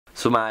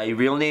So my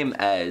real name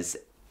is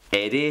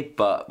Eddie,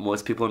 but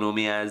most people know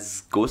me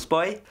as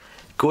gh0stbøy.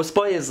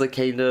 gh0stbøy is the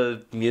kind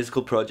of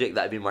musical project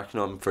that I've been working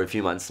on for a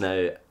few months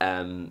now.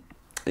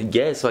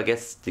 Yeah, so I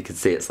guess you could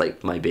say it's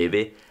like my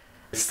baby.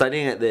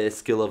 Studying at the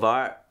School of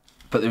Art,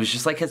 but there was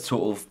just like a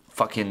total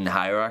fucking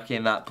hierarchy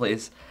in that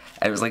place.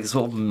 And it was like this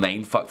whole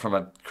mindfuck for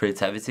my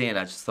creativity, and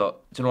I just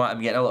thought, do you know what,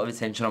 I'm getting a lot of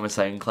attention on my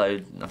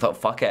SoundCloud, and I thought,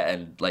 fuck it,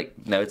 and like,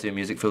 now doing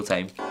music full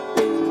time.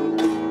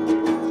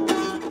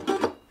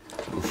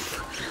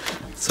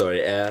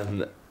 Sorry,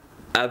 I'm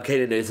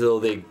kind of new to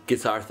all the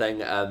guitar thing,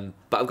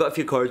 but I've got a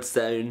few chords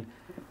down.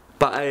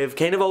 But I've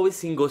kind of always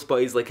seen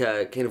gh0stbøy as like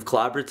a kind of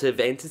collaborative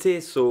entity,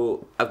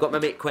 so I've got my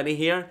mate Quinny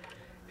here,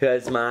 who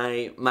is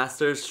my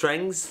master of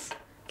strings.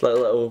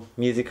 Little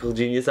musical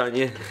genius, aren't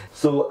you?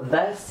 So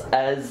this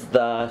is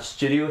the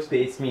studio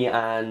space me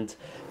and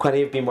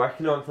Quinny have been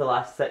working on for the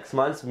last 6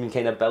 months. We've been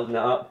kind of building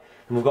it up,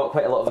 and we've got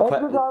quite a lot of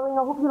equipment. Darling,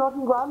 I hope you're not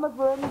in grandma's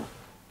room.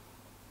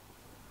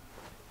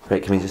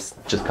 Right, can we just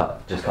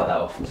cut that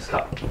off? Just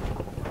cut.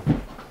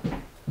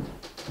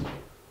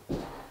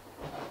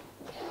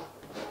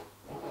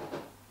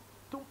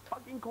 Don't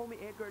fucking call me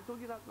Edgar. I told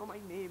you that's not my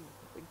name.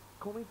 Like,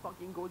 call me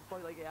fucking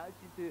gh0stbøy like I asked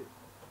you to.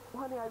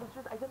 Honey, I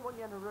didn't want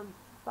you in a room.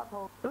 That's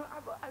all.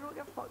 I don't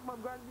give a fuck. My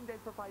gran's been dead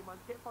for 5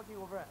 months. Get fucking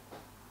over it.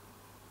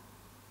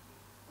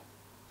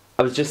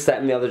 I was just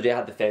sitting the other day, I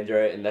had the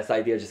Fender out, and this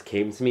idea just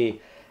came to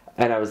me.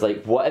 And I was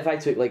like, what if I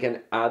took like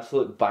an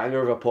absolute banger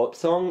of a pop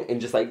song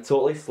and just like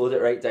totally slowed it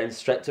right down,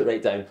 stripped it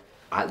right down.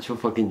 Actual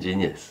fucking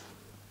genius.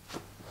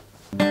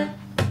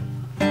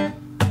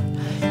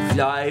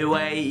 Fly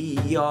away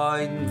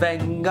on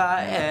Venga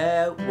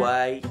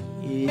Airways,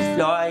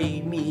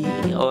 fly me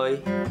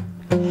away.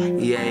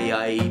 Yeah,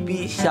 I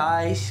be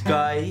shy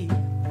sky.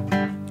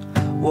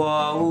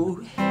 Whoa,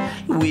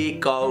 we're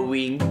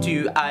going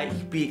to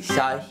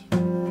Ibiza.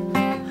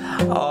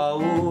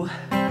 Oh,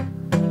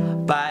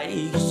 back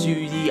to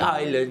the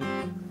island.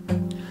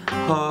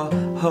 Ho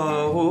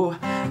ho,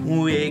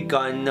 we're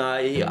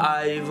gonna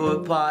have a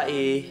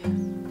party.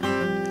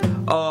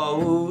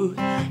 Oh,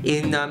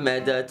 in the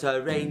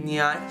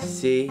Mediterranean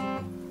Sea.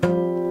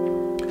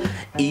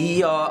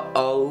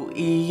 E-O-O,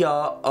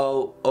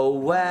 E-O-O,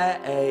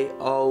 away,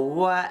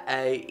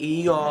 away,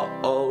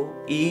 E-O-O,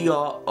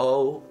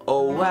 E-O-O,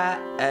 away,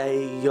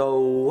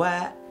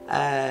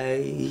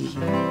 away.